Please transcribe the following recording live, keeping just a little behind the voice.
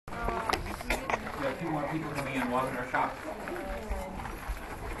more people coming in, walking our shop.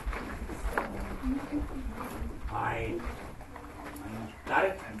 I got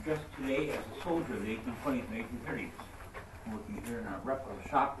it. I'm dressed today as a soldier of the 1820s and 1830s. I'm working here in a replica of a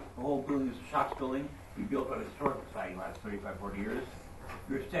shop. The whole building is a shops building. We built by the Historical Society the last 35, 40 years.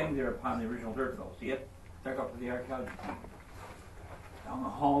 We're standing there upon the original dirt mill. See it? Back up to the archaeology team. Down the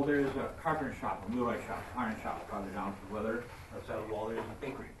hall there's a carpenter shop, a wheelwright shop, iron shop. Farther down to the weather, outside the wall there's a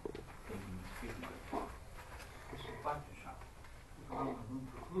bakery. This is a blacksmith shop. There's a lot of room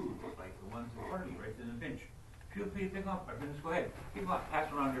for clues, like the ones in front of you, right in the bench. Feel free to pick up. My friends, go ahead. Pick them up. Pass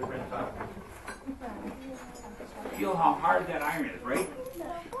them around your friends' up. Feel how hard that iron is, right?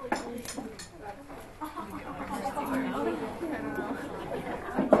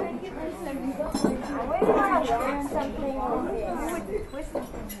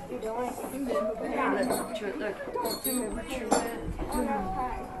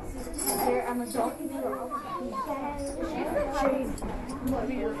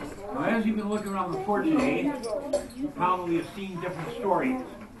 Now, as you've been looking around the fort today, you probably have seen different stories.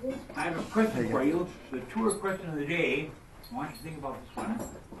 I have a question for you. The tour question of the day. I want you to think about this one.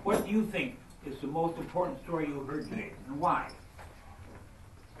 What do you think is the most important story you heard today, and why?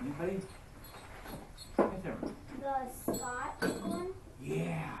 Anybody? The Scott one?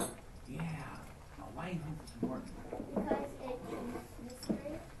 Yeah. Now, why do you think it's important? Because it's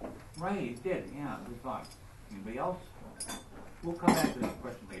mystery. Right, it did. Yeah, good thought. Anybody else? We'll come back to this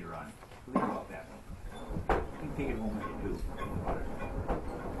question later on. So think about that. You can take it home if you do. Think about it.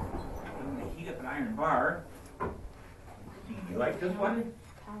 I'm going to heat up an iron bar. Do you like this one?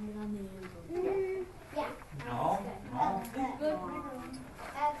 Yeah. No? No? That's good.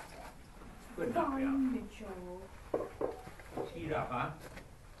 Good enough, yeah. Let's heat up, huh?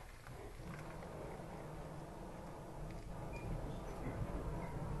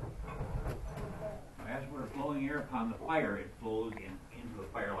 As we're blowing air upon the fire, it flows into the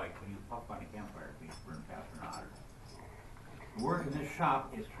fire like when you puff on a campfire, it makes it burn faster and hotter. The work in this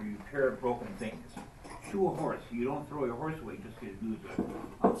shop is to repair broken things. Shoe a horse. You don't throw your horse away just because you lose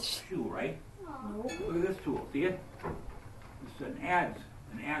a shoe, right? Look at this tool. See it? It's an adze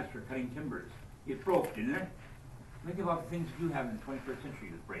for cutting timbers. It broke, didn't it? Think about the things you have in the 21st century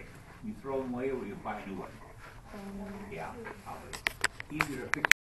that break. You throw them away or you buy a new one. Yeah, probably. Easier to fix